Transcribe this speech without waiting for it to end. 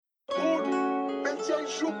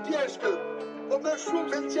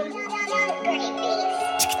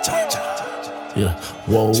Yeah,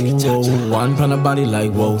 whoa, whoa, wine pon the body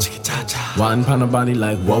like whoa, wine pon the body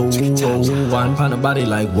like whoa, whoa, wine pon the body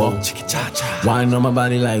like whoa, wine on my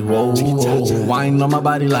body like whoa, whoa, wine on my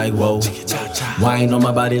body like whoa, wine on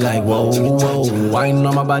my body like whoa, whoa, wine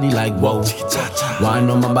on my body like whoa, wine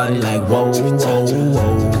on my body like whoa, whoa,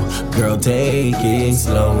 whoa. Girl, take it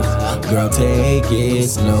slow, girl, take it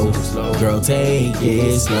slow, girl, take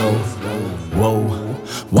it slow, whoa,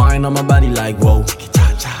 wine on my body like whoa.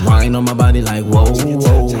 Wine on my body like whoa,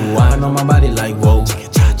 whoa. Wine on my body like whoa.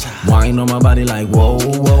 Wine on my body like whoa,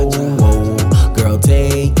 whoa, whoa. Girl,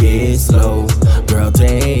 take it slow. Girl,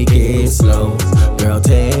 take it slow. Girl,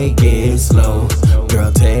 take it slow.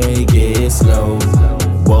 Girl, take it slow.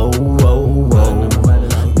 Whoa, whoa, whoa.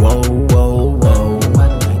 Whoa, whoa, whoa.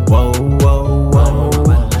 Whoa, whoa,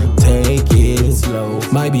 whoa. Take it slow.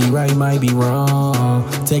 Might be right, might be wrong.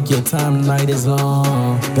 Take your time, night is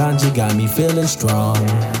long. Ganja got me feeling strong,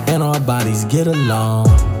 and our bodies get along.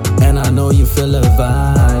 And I know you feel a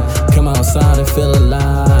vibe. Come outside and feel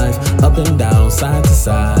alive. Up and down, side to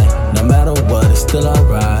side. No matter what, it's still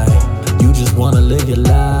alright. You just wanna live your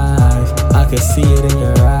life. I can see it in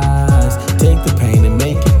your eyes. Take the pain and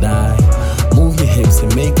make it die. Move your hips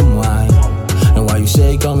and make them whine. And while you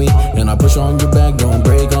shake on me, and I push on your back, don't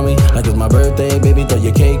break on me. Like it's my birthday, baby, throw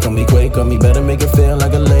your cake on me, quake on me. Better make it feel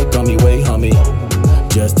like a lake on me, wait, homie.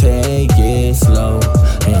 Just take it slow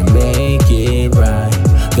and make it right.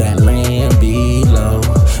 That land below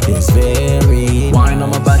is very wine on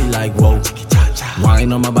my body like whoa.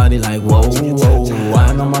 Wine on my body like whoa, whoa.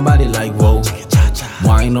 Wine on my body like whoa.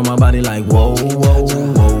 Wine on my body like whoa, whoa,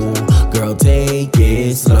 whoa. Girl, take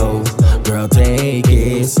it slow. Girl, take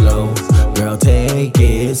it slow. Girl, take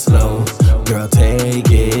it slow. Girl, take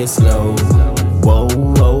it slow. Whoa,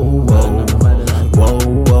 whoa, whoa. Whoa,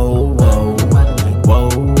 whoa, whoa. Whoa,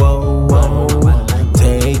 whoa, whoa.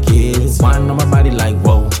 Take it. Wine on my body like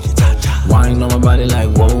whoa. Wine on my body like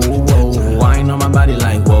whoa, whoa. Wine on my body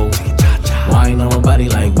like whoa. Wine on my body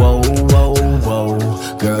like whoa, whoa,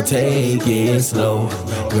 whoa. Girl, take it slow.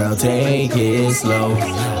 Girl, take it slow.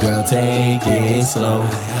 Girl, take it slow.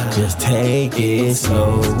 Just take it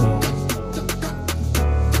slow.